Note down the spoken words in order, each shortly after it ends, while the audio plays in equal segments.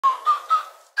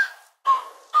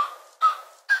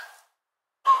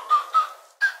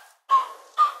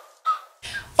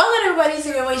everybody,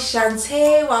 it's your Moesha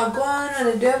Chantae. Wagwan on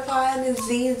the dirt pond and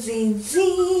Z.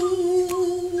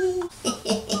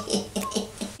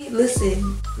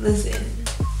 Listen.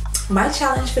 My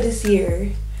challenge for this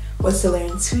year was to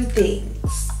learn two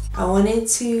things. I wanted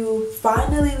to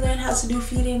finally learn how to do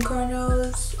feeding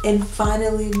cornrows and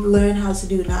finally learn how to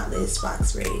do knotless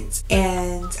box braids.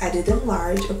 And I did them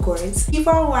large, of course. Keep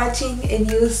on watching and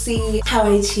you'll see how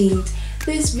I achieved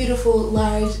this beautiful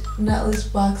large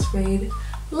knotless box braid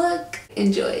look.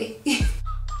 Enjoy.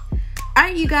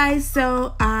 Alright you guys,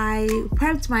 so I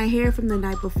prepped my hair from the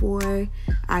night before.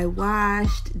 I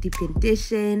washed, deep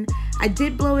conditioned. I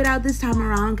did blow it out this time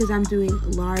around because I'm doing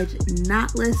large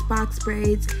knotless box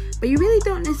braids, but you really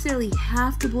don't necessarily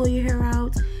have to blow your hair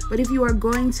out. But if you are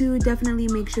going to, definitely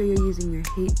make sure you're using your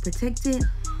heat protectant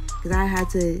because I had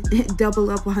to double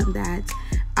up on that.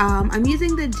 I'm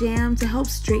using the jam to help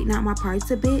straighten out my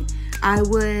parts a bit. I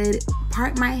would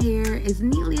part my hair as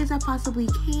neatly as I possibly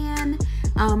can,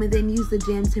 and then use the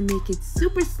jam to make it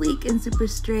super sleek and super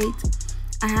straight.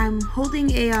 I'm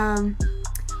holding a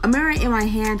mirror in my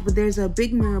hand, but there's a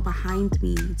big mirror behind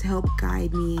me to help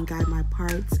guide me and guide my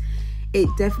parts. It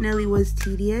definitely was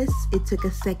tedious. It took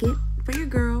a second for your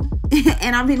girl,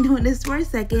 and I've been doing this for a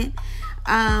second.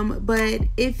 But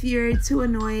if you're too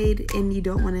annoyed and you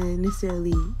don't want to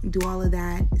necessarily do all of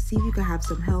that, see if you can have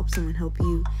some help, someone help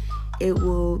you. It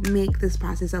will make this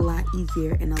process a lot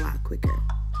easier and a lot quicker.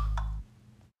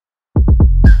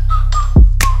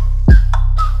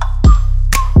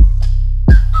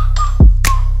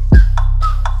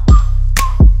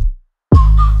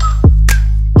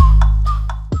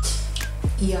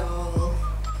 Y'all,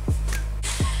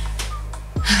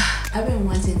 I've been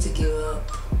wanting to give up.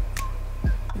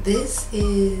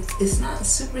 It's not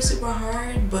super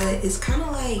hard, but it's kind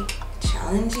of like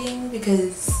challenging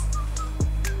because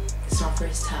it's my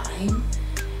first time.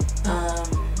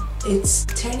 It's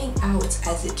turning out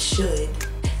as it should,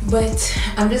 but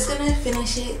I'm just gonna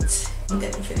finish it.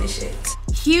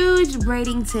 Huge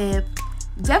braiding tip.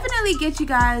 Definitely get you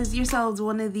guys yourselves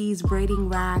one of these braiding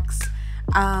racks.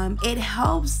 It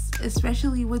helps,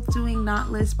 especially with doing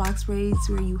knotless box braids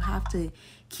where you have to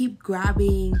keep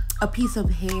grabbing a piece of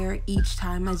hair each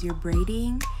time as you're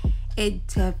braiding. It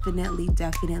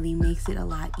definitely makes it a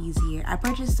lot easier. I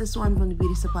purchased this one from the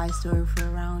beauty supply store for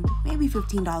around maybe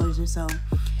 $15 or so,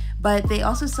 but they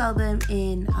also sell them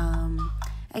in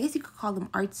I guess you could call them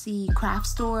artsy craft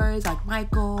stores like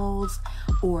Michael's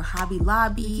or Hobby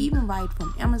Lobby. You can even buy it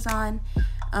from Amazon.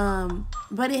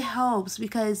 But it helps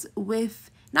because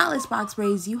with knotless box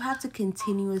braids, you have to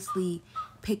continuously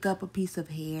pick up a piece of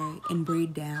hair and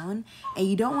braid down, and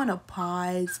you don't want to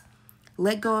pause,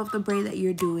 let go of the braid that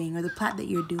you're doing or the plait that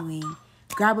you're doing,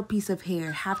 grab a piece of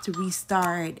hair, have to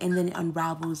restart, and then it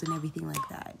unravels and everything like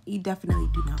that. You definitely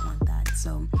do not want that.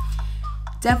 So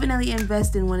definitely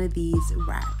invest in one of these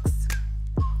racks.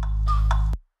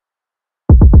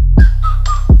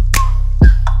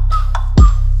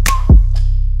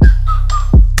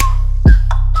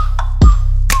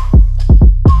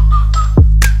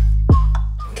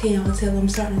 Okay, I'm gonna tell I'm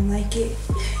starting to like it.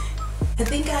 I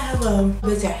think I have a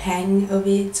better hang of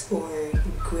it or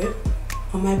grip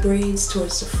on my braids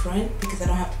towards the front because I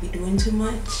don't have to be doing too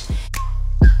much.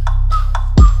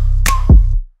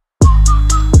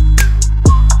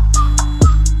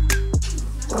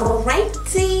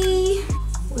 Alrighty,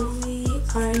 we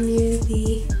are near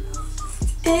the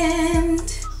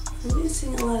end. I'm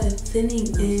using a lot of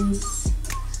thinning ends,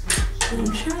 and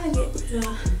I'm trying to get rid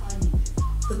of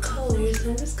the colors.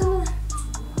 I'm just gonna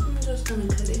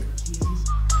cut it.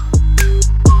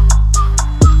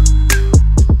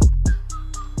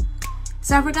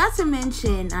 So I forgot to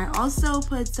mention, I also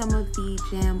put some of the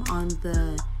jam on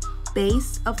the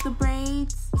base of the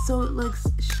braids so it looks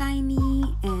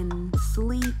shiny and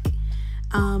sleek.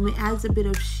 It adds a bit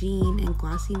of sheen and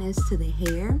glossiness to the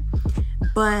hair.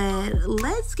 But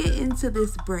let's get into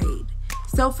this braid.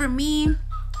 So for me,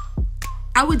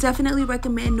 I would definitely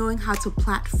recommend knowing how to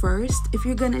plait first. If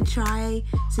you're gonna try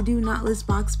to do knotless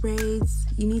box braids,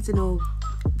 you need to know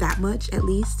that much at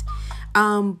least.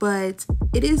 But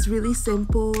it is really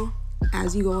simple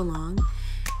as you go along.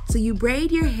 So you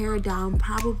braid your hair down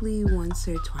probably once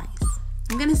or twice.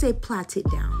 I'm gonna say plait it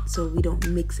down so we don't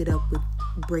mix it up with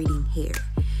braiding hair.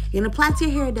 You're gonna plait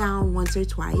your hair down once or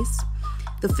twice.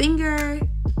 The finger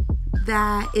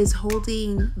that is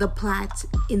holding the plait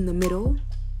in the middle.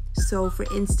 So for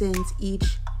instance,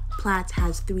 each plait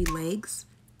has 3 legs.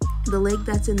 The leg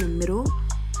that's in the middle,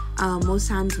 most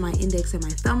times my index and my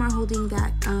thumb are holding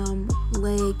that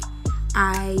leg.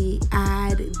 I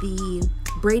add the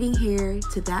braiding hair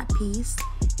to that piece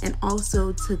and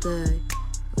also to the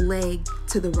leg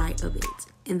to the right of it.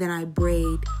 And then I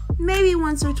braid maybe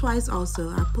once or twice also.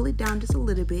 I pull it down just a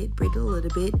little bit, braid it a little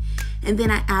bit, and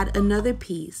then I add another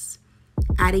piece,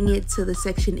 adding it to the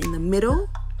section in the middle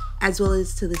as well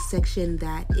as to the section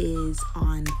that is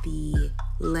on the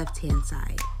left hand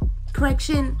side.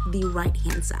 Correction, the right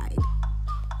hand side.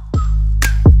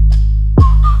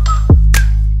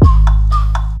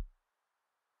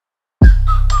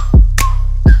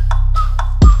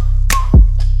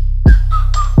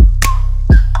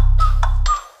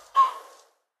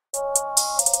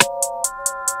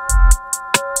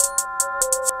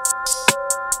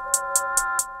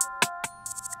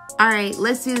 All right,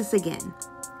 let's do this again.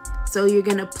 So you're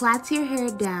gonna plait your hair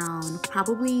down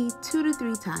probably 2 to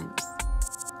 3 times,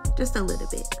 just a little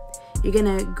bit. You're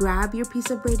gonna grab your piece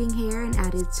of braiding hair and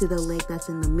add it to the leg that's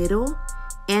in the middle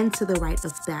and to the right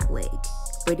of that leg.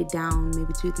 Braid it down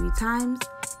maybe 2 or 3 times,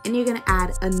 and you're gonna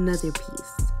add another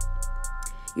piece.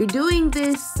 You're doing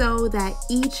this so that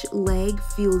each leg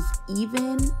feels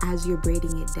even as you're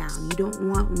braiding it down. You don't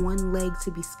want one leg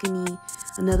to be skinny,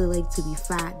 another leg to be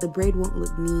fat. The braid won't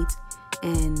look neat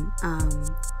and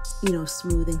you know,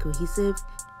 smooth and cohesive.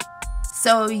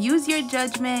 So use your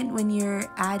judgment when you're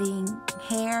adding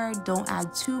hair. Don't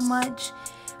add too much.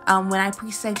 When I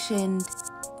pre-sectioned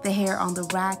the hair on the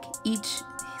rack, each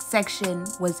section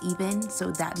was even,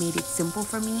 so that made it simple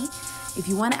for me. If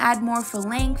you want to add more for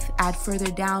length, add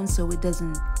further down so it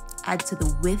doesn't add to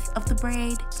the width of the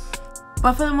braid.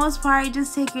 But for the most part,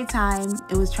 just take your time.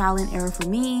 It was trial and error for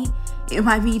me. It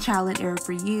might be trial and error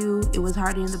for you. It was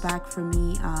harder in the back for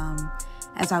me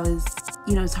as I was,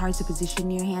 you know, it's hard to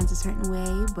position your hands a certain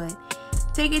way, but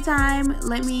take your time.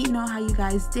 Let me know how you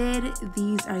guys did.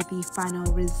 These are the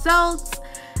final results.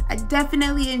 I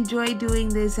definitely enjoyed doing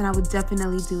this and I would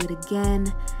definitely do it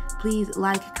again. Please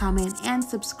like, comment, and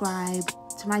subscribe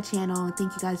to my channel.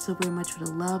 Thank you guys so very much for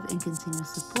the love and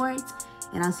continuous support.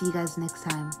 And I'll see you guys next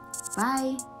time.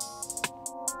 Bye.